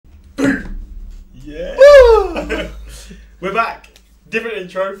Yeah. We're back. Different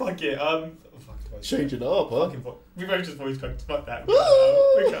intro. Fuck it. Changing it up, huh? We both just voice cooked. Fuck that.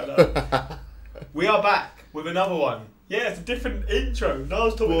 We are back with another one. Yeah, it's a different intro.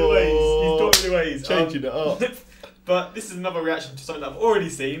 Niall's talking the ways. He's talking the ways. Changing it up. But this is another reaction to something that I've already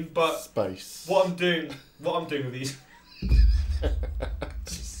seen. But space. What I'm doing with these.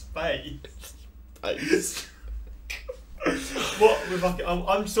 Space.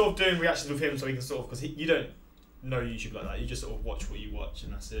 I'm sort of doing reactions with him so he can sort of, because you don't know YouTube like that. You just sort of watch what you watch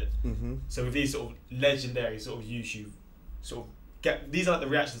and that's it. Mm-hmm. So with these sort of legendary sort of YouTube sort of these are like the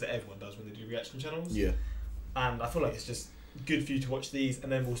reactions that everyone does when they do reaction channels. Yeah. And I feel like it's just good for you to watch these,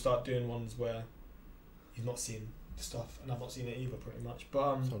 and then we'll start doing ones where you've not seen the stuff and I've not seen it either, pretty much.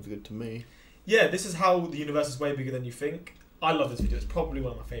 But sounds good to me. Yeah, this is how the universe is way bigger than you think. I love this video. It's probably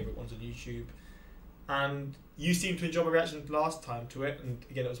one of my favourite ones on YouTube. And you seemed to enjoy my reaction last time to it, and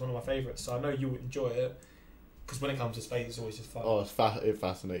again, it was one of my favourites, so I know you would enjoy it. Because when it comes to space, it's always just fun. Oh, it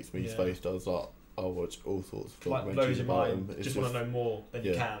fascinates me. Yeah. Space does. Like, I'll watch all sorts of documentaries. Like, blows your mind. Just want to know more than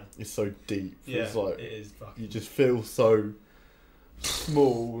you can. It's so deep. Yeah, it's like, it is fucking... You just feel so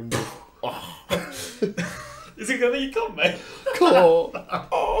small and just... Oh. Is it going to let you come, mate?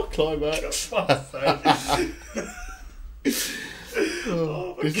 Oh, climax.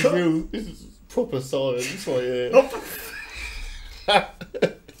 Oh my this God. is real. This is proper science right here.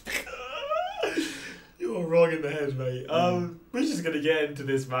 You're wrong in the head, mate. We're just gonna get into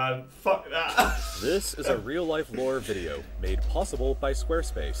this, man. Fuck that. This is a real-life lore video made possible by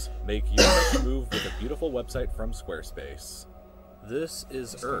Squarespace. Make your next move with a beautiful website from Squarespace. This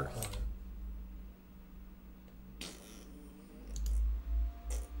is Earth.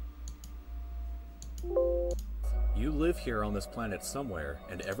 You live here on this planet somewhere,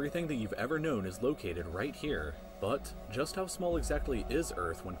 and everything that you've ever known is located right here. But just how small exactly is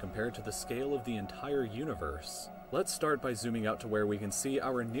Earth when compared to the scale of the entire universe? Let's start by zooming out to where we can see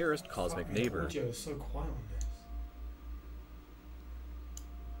our nearest cosmic neighbor. The audio is so quiet on this.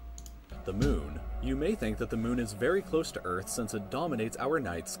 The moon. You may think that the moon is very close to Earth since it dominates our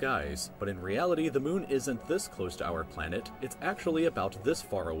night skies, but in reality the moon isn't this close to our planet, it's actually about this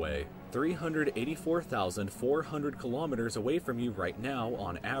far away. 384,400 kilometers away from you right now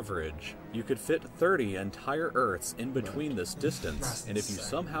on average. You could fit 30 entire Earths in between this distance, and if you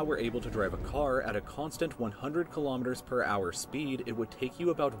somehow were able to drive a car at a constant 100 kilometers per hour speed, it would take you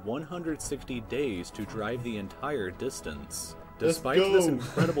about 160 days to drive the entire distance. Despite this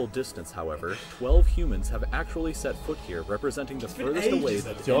incredible distance, however, 12 humans have actually set foot here, representing the furthest away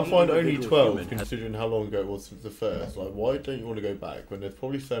that I find only 12, considering how long ago it was since the first. Like, why don't you want to go back when there's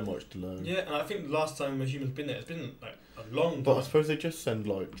probably so much to learn? Yeah, and I think the last time a human's been there, it's been like a long time. But I suppose they just send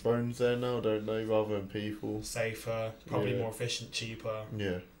like drones there now, don't they, rather than people. Safer, probably more efficient, cheaper.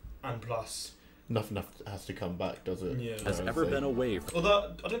 Yeah. And plus... Nothing has to come back, does it? Yeah. Has ever been away from...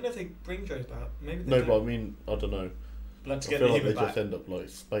 Although, I don't know if they bring drones back. Maybe they No, don't. but I mean, I don't know. Like, to I get feel the like human they back. just end up like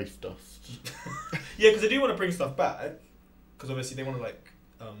space dust. Yeah, because they do want to bring stuff back. Because obviously they want to like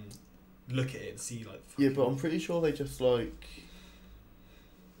look at it and see like. Yeah, but I'm pretty sure they just like,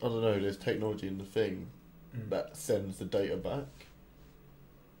 I don't know. There's technology in the thing that sends the data back.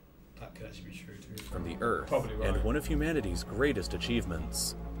 That could actually be true too. From the Earth, probably right. And one of humanity's greatest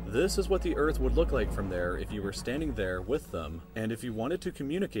achievements. This is what the Earth would look like from there if you were standing there with them, and if you wanted to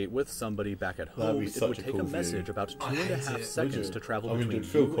communicate with somebody back at home, it would take a message about 2.5 seconds to travel between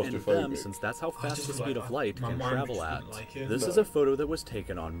you and them, since that's how fast the speed of light can travel at. This is a photo that was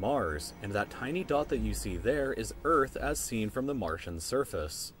taken on Mars, and that tiny dot that you see there is Earth as seen from the Martian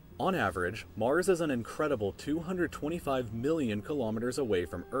surface. On average, Mars is an incredible 225 million kilometers away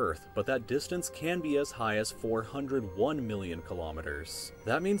from Earth, but that distance can be as high as 401 million kilometers.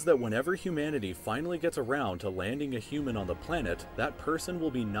 That means that whenever humanity finally gets around to landing a human on the planet, that person will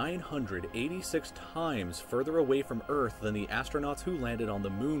be 986 times further away from Earth than the astronauts who landed on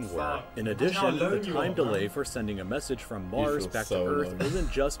the moon were. In addition, the time delay for sending a message from Mars back to Earth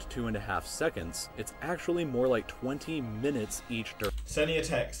isn't just 2.5 seconds, it's actually more like 20 minutes each direction. Sending a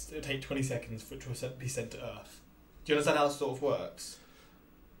text, it would take 20 seconds for it to be sent to Earth. Do you understand how it sort of works?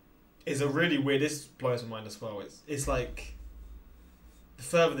 It's a really weird... This blows my mind as well. It's like... The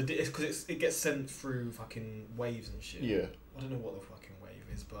further the... Because it gets sent through fucking waves and shit. Yeah. I don't know what the fucking wave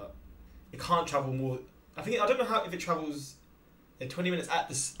is, but... It can't travel more... I don't know how if it travels in 20 minutes at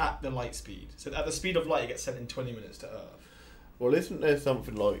the light speed. So at the speed of light, it gets sent in 20 minutes to Earth. Well, isn't there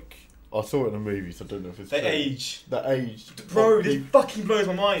something like... I saw it in the movies, I don't know if it's true. They age. They age. Bro, this fucking blows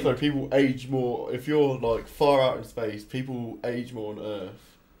my mind. So people age more. If you're like far out in space, people age more on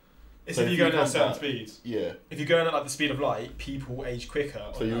Earth. It's if you're going at a certain speed. Yeah. If you're going at like the speed of light, people age quicker.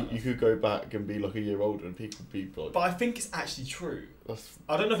 So you could go back and be like a year older and people would be like... But I think it's actually true. That's...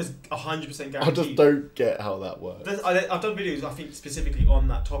 I don't know if it's 100% guaranteed. I just don't get how that works. I've done videos, I think, specifically on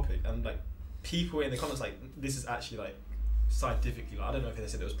that topic, and like people in the comments like, this is actually like scientifically, like, I don't know if they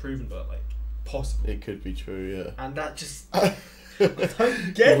said it was proven, but like possible. It could be true, yeah. And that just... I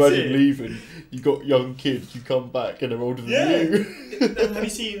don't get Imagine leaving, you got young kids, you come back and they're older than you. Have you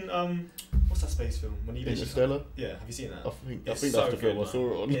seen what's that space film? When you Interstellar? Yeah, have you seen that? I think that's the film I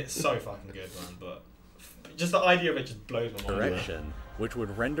saw it on. It's so fucking good, man. But just the idea of it just blows my mind. Direction, which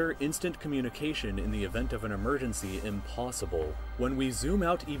would render instant communication in the event of an emergency impossible. When we zoom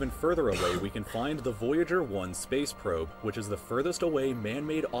out even further away, we can find the Voyager 1 space probe, which is the furthest away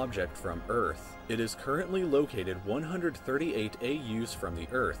man-made object from Earth. It is currently located 138 AUs from the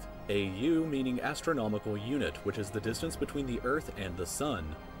Earth, AU meaning astronomical unit, which is the distance between the Earth and the Sun,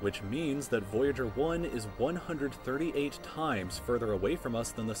 which means that Voyager 1 is 138 times further away from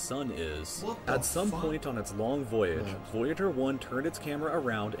us than the Sun is. At some point on its long voyage, Voyager 1 turned its camera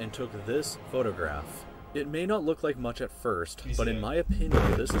around and took this photograph. It may not look like much at first, but in my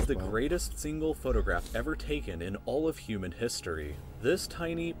opinion, this is the greatest single photograph ever taken in all of human history. This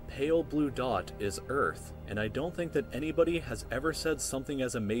tiny, pale blue dot is Earth, and I don't think that anybody has ever said something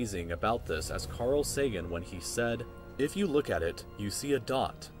as amazing about this as Carl Sagan when he said, "If you look at it, you see a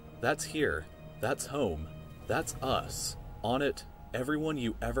dot. That's here. That's home. That's us. On it, everyone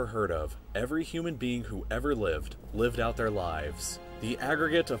you ever heard of, every human being who ever lived out their lives. The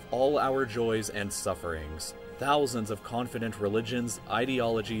aggregate of all our joys and sufferings, thousands of confident religions,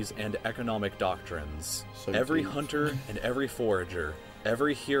 ideologies, and economic doctrines. So every hunter and every forager,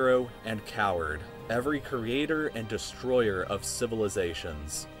 every hero and coward, every creator and destroyer of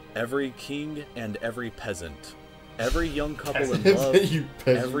civilizations, every king and every peasant, every young couple in love,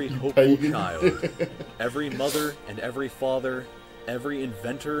 every hopeful child, every mother and every father, every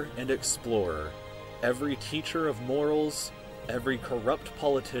inventor and explorer, every teacher of morals, every corrupt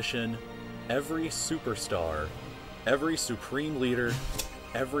politician, every superstar, every supreme leader,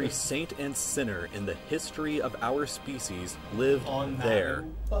 every saint and sinner in the history of our species lived there,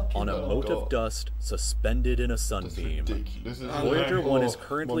 on a mote of dust suspended in a sunbeam. Voyager 1 is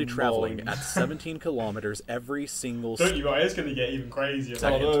currently traveling at 17 kilometers every single second. Don't you worry, it's going to get even crazier.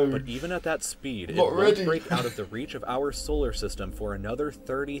 But even at that speed, it won't break out of the reach of our solar system for another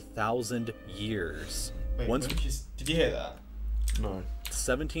 30,000 years. Wait, did you hear that? No.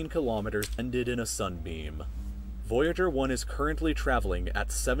 17 kilometers ended in a sunbeam. Voyager 1 is currently traveling at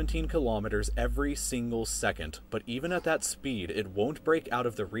 17 kilometers every single second, but even at that speed, it won't break out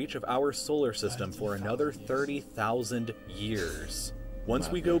of the reach of our solar system for another 30,000 years. Once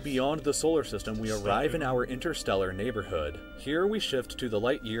we go beyond the solar system, we arrive in our interstellar neighborhood. Here we shift to the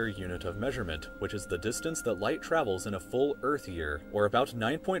light-year unit of measurement, which is the distance that light travels in a full Earth year, or about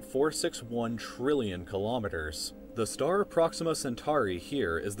 9.461 trillion kilometers. The star Proxima Centauri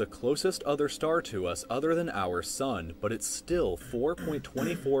here is the closest other star to us other than our Sun, but it's still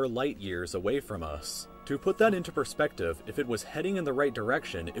 4.24 light-years away from us. To put that into perspective, if it was heading in the right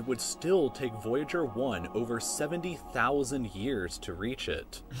direction, it would still take Voyager 1 over 70,000 years to reach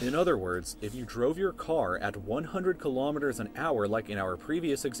it. In other words, if you drove your car at 100 kilometers an hour like in our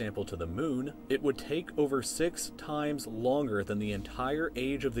previous example to the moon, it would take over 6 times longer than the entire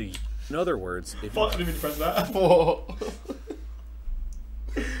age of the year. In other words, if you... I didn't mean to press that.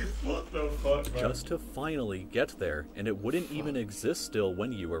 What the fuck, man? Just to finally get there, and it wouldn't even exist still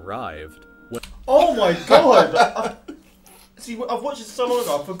when you arrived. Oh my god! I've watched it so long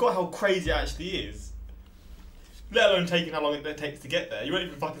ago, I forgot how crazy it actually is. Let alone taking how long it takes to get there. You won't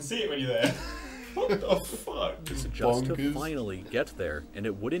even fucking see it when you're there. What the fuck? It's just to finally get there, and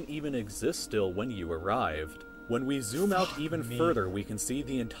it wouldn't even exist still when you arrived. When we zoom out even further, we can see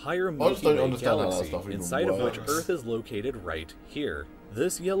the entire Milky Way galaxy, inside of which Earth is located right here.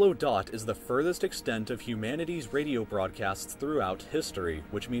 This yellow dot is the furthest extent of humanity's radio broadcasts throughout history,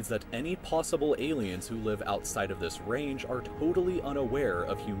 which means that any possible aliens who live outside of this range are totally unaware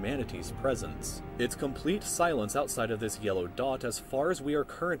of humanity's presence. It's complete silence outside of this yellow dot as far as we are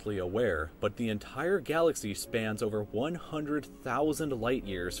currently aware, but the entire galaxy spans over 100,000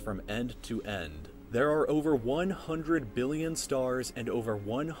 light-years from end to end. There are over 100 billion stars and over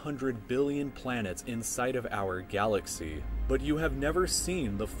 100 billion planets inside of our galaxy. But you have never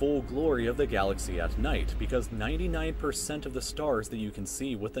seen the full glory of the galaxy at night, because 99% of the stars that you can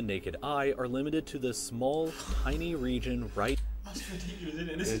see with the naked eye are limited to this small, tiny region right That's ridiculous, isn't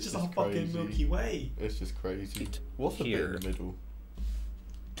it? This is just a fucking Milky Way. It's just crazy. What's the bit in the middle?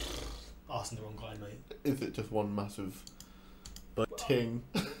 Asking the wrong guy, mate. Is it just one massive ting?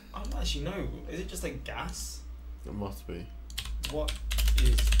 I I don't actually know. Is it just like gas? It must be. What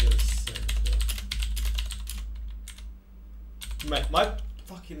is the centre? Mate, my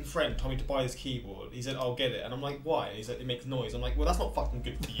fucking friend told me to buy this keyboard. He said, I'll get it. And I'm like, why? He said, it makes noise. I'm like, well, that's not fucking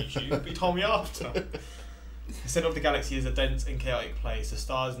good for YouTube. But he told me after. The centre of the galaxy is a dense and chaotic place. The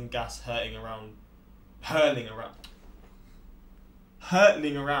stars and gas hurtling around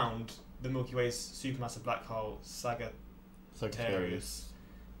the Milky Way's supermassive black hole, Sagittarius.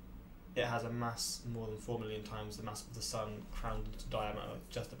 It has a mass more than 4 million times the mass of the Sun, crowned into diameter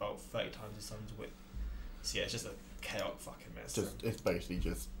just about 30 times the Sun's width. So yeah, it's just a chaotic fucking mess. It's basically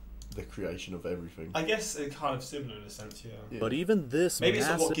just the creation of everything. I guess it's kind of similar in a sense, yeah. But even this maybe it's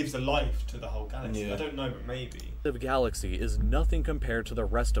not what gives the life to the whole galaxy. Yeah. I don't know, but maybe. The galaxy is nothing compared to the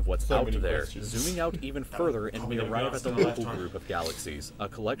rest of what's out there. Zooming out even further, and we arrive at the local group of galaxies, a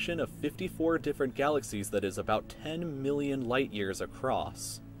collection of 54 different galaxies that is about 10 million light years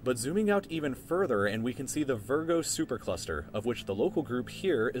across. But zooming out even further, and we can see the Virgo supercluster, of which the local group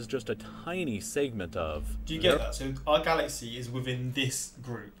here is just a tiny segment of. Do you get that? So our galaxy is within this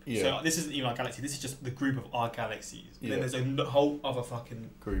group. Yeah. So this isn't even our galaxy, this is just the group of our galaxies. Yeah. Then there's a whole other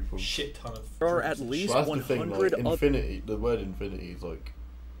fucking group of shit ton of... There are at least 100 infinity, the word infinity is like...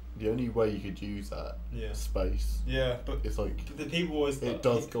 The only way you could use that space. Yeah, but it's like... The people always... It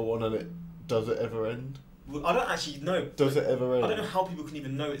does go on, and does it ever end? Well, I don't actually know. Does it ever end? I don't know how people can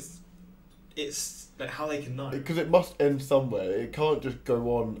even know it's like how they can know. Because it must end somewhere. It can't just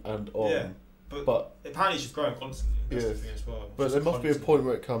go on and on. Yeah, but apparently it's just growing constantly. That's the thing as well. But just there must be a point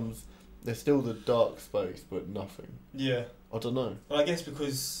where it comes. There's still the dark space, but nothing. Yeah. I don't know. Well, I guess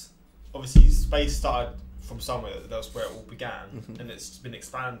because obviously space started from somewhere. That's where it all began, and it's been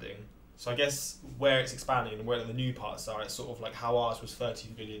expanding. So I guess where it's expanding and where the new parts are, it's sort of like how ours was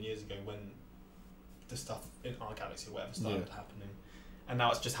 13 billion years ago when the stuff in our galaxy or whatever started happening, and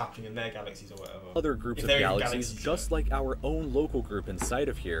now it's just happening in their galaxies or whatever. Other groups of galaxies just like our own local group inside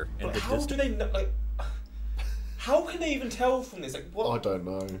of here. And how do they know, like, how can they even tell from this? Like, what? I don't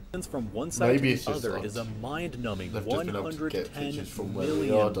know. From one side to the other is a mind-numbing 110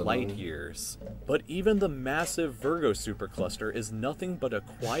 million light years. But even the massive Virgo supercluster is nothing but a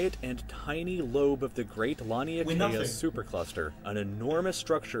quiet and tiny lobe of the Great Laniakea supercluster, an enormous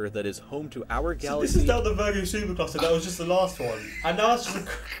structure that is home to our galaxy. So this is now the Virgo supercluster. That was just the last one, and now it's just.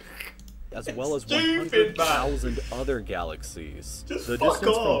 As well as 100,000 other galaxies. The distance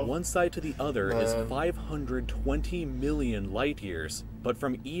from one side to the other is 520 million light years, but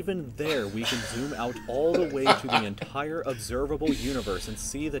from even there we can zoom out all the way to the entire observable universe and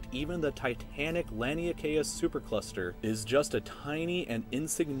see that even the titanic Laniakea supercluster is just a tiny and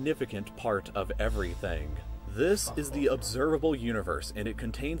insignificant part of everything. This is the observable universe, and it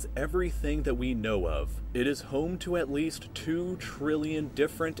contains everything that we know of. It is home to at least 2 trillion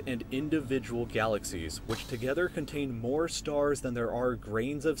different and individual galaxies, which together contain more stars than there are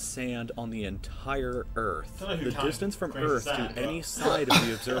grains of sand on the entire Earth. The distance from Earth to any side of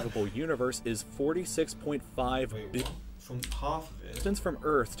the observable universe is 46.5 billion. From half of it. Distance from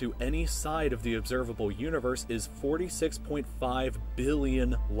Earth to any side of the observable universe is 46.5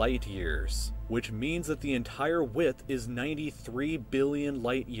 billion light years, which means that the entire width is 93 billion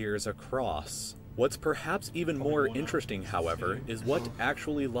light years across. What's perhaps even more interesting, however, is what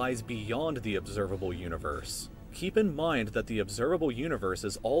actually lies beyond the observable universe. Keep in mind that the observable universe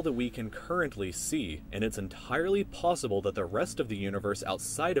is all that we can currently see, and it's entirely possible that the rest of the universe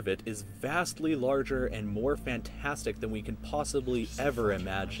outside of it is vastly larger and more fantastic than we can possibly ever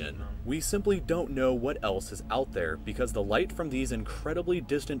imagine. We simply don't know what else is out there, because the light from these incredibly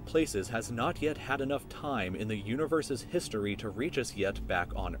distant places has not yet had enough time in the universe's history to reach us yet back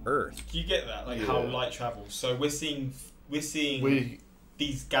on Earth. Do you get that? Like how light travels? So we're seeing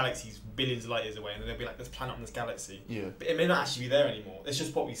these galaxies billions of light years away, and then they'll be like, there's a planet on this galaxy. Yeah. But it may not actually be there anymore. It's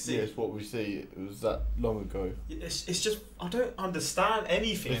just what we see. Yeah, it's what we see. It was that long ago. It's just, I don't understand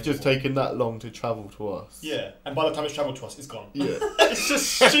anything. It's just taken that long to travel to us. Yeah, and by the time it's travelled to us, it's gone. Yeah. It's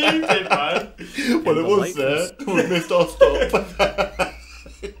just stupid, man. Well, it was there. We missed our stop.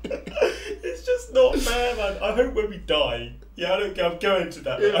 It's just not fair, man. I hope when we die... Yeah, I'm going to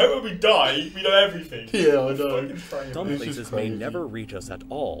that. Yeah. I hope when we die, we know everything. Yeah, I know. Some places may never reach us at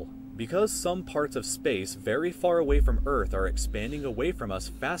all. Because some parts of space very far away from Earth are expanding away from us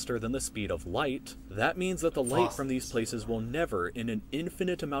faster than the speed of light, that means that the light from these places will never, in an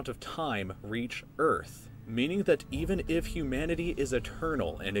infinite amount of time, reach Earth. Meaning that even if humanity is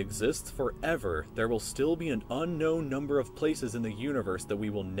eternal and exists forever, there will still be an unknown number of places in the universe that we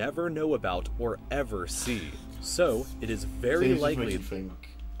will never know about or ever see. So, it is very likely... Think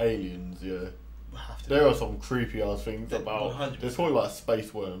aliens, have to. There are some creepy ass things about. 100%. There's probably like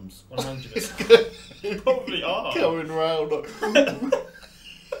space worms. 100%. Probably are. Going around. Like,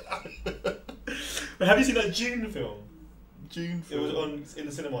 but have you seen that June film? June film? It was on in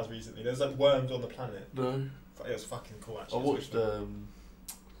the cinemas recently. There's like worms on the planet. No. It was fucking cool actually. I watched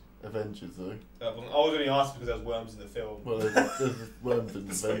Avengers though. I was only asked because there was worms in the film. Well, there's worms in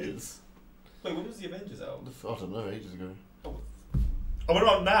Avengers. Wait, when was the Avengers out? I don't know, ages ago. Oh, what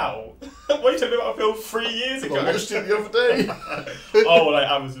about now? What are you talking about a film 3 years ago? I watched it the other day. Oh, like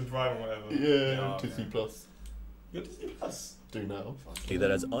Amazon Prime or whatever. Yeah, Disney Plus. You're Disney Plus? Do now. That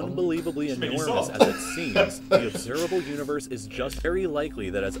as unbelievably enormous as it seems, the observable universe is just very likely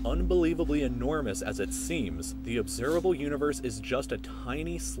that as unbelievably enormous as it seems, the observable universe is just a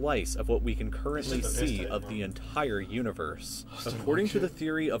tiny slice of what we can currently see of the entire universe. According to the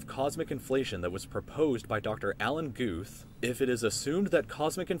theory of cosmic inflation that was proposed by Dr. Alan Guth, if it is assumed that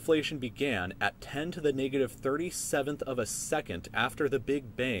cosmic inflation began at 10 to the negative 37th of a second after the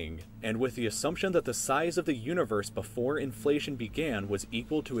Big Bang, and with the assumption that the size of the universe before inflation began was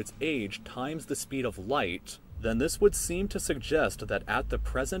equal to its age times the speed of light, then this would seem to suggest that at the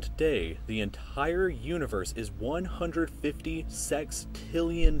present day, the entire universe is 150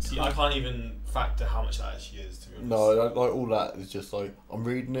 sextillion times. See, I can't even factor how much that actually is, to be honest. No, like all that is just like, I'm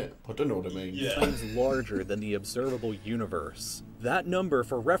reading it, I don't know what it means. Yeah. Times larger than the observable universe. That number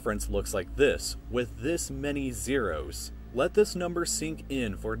for reference looks like this, with this many zeros. Let this number sink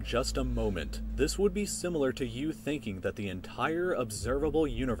in for just a moment. This would be similar to you thinking that the entire observable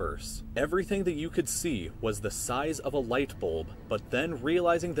universe, everything that you could see, was the size of a light bulb, but then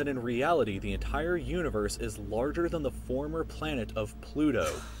realizing that in reality the entire universe is larger than the former planet of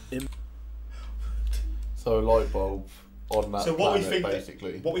Pluto. So a light bulb on that so what planet, we think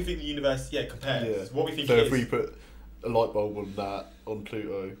basically. What we think the universe, compares. Yeah. What we think so it if is. we put a light bulb on that, on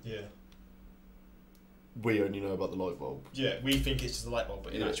Pluto, we only know about the light bulb. Yeah, we think it's just a light bulb,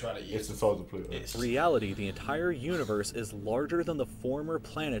 but in actuality it's the size of Pluto. In reality, the entire universe is larger than the former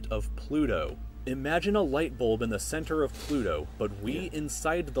planet of Pluto. Imagine a light bulb in the center of Pluto, but we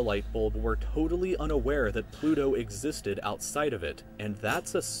inside the light bulb were totally unaware that Pluto existed outside of it, and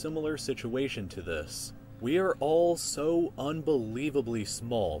that's a similar situation to this. We are all so unbelievably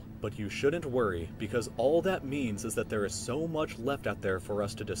small, but you shouldn't worry, because all that means is that there is so much left out there for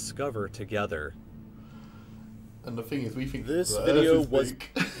us to discover together. And the thing is, we think this the video Earth is was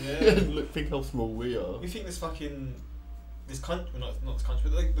big. Look, think how small we are. We think this country, well, not this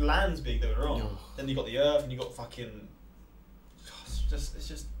country, but like the land's big that we're on. Then you got the Earth, and you got fucking. It's just.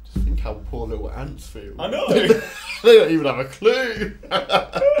 Just think how poor little ants feel. I know. They don't even have a clue.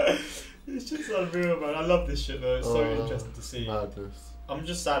 It's just unreal, man. I love this shit though. It's so interesting to see. Madness. I'm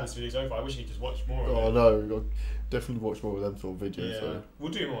just sad this video's over. I wish you could just watch more of it. I know. I'll definitely watch more of them sort of videos. Yeah, so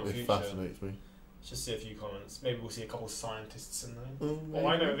we'll do more in the it future. fascinates me. Just see a few comments. Maybe we'll see a couple of scientists in there. Oh,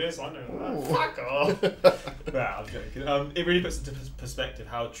 I know this, I know that. Fuck off! Nah, I'm joking. It really puts into perspective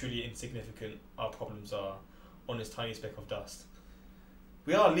how truly insignificant our problems are on this tiny speck of dust.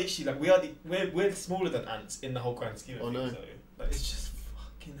 We are literally we're smaller than ants in the whole grand scheme of things. Though. Like, it's just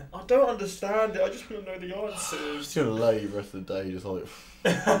fucking. I don't understand it. I just want to know the answers. Just gonna lay the rest of the day just like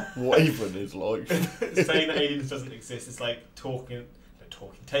what even is like. Saying that aliens doesn't exist is like taking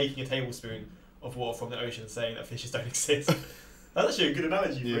a tablespoon of water from the ocean, saying that fishes don't exist. That's actually a good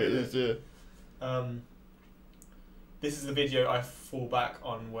analogy for it. Yeah, it is. Yeah. This is the video I fall back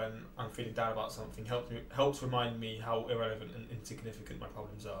on when I'm feeling down about something. Helps remind me how irrelevant and insignificant my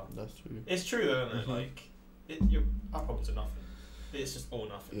problems are. That's true. It's true though, isn't it? Like, our problems are nothing. It's just all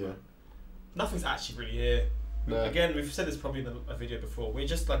nothing. Yeah. Man. Nothing's actually really here. No. Again, we've said this probably in a video before. We're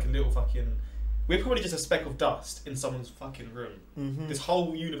just like a little fucking. We're probably just a speck of dust in someone's fucking room. This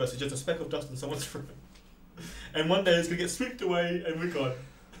whole universe is just a speck of dust in someone's room. And one day it's going to get swept away and we're gone.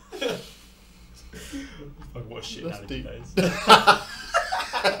 Fuck, what a shit analogy that is.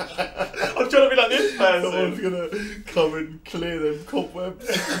 I'm trying to be like this person. Someone's going to come and clear them cobwebs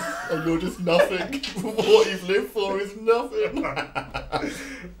and you're just nothing. What you've lived for is nothing.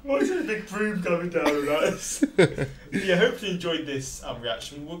 Why is there a big broom coming down on us? Yeah, hopefully you enjoyed this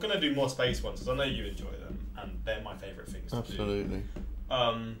reaction. We're going to do more space ones because I know you enjoy them and they're my favourite things to do. Absolutely.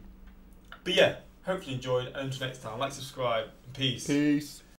 But yeah, hopefully you enjoyed. And until next time, like, subscribe. Peace. Peace.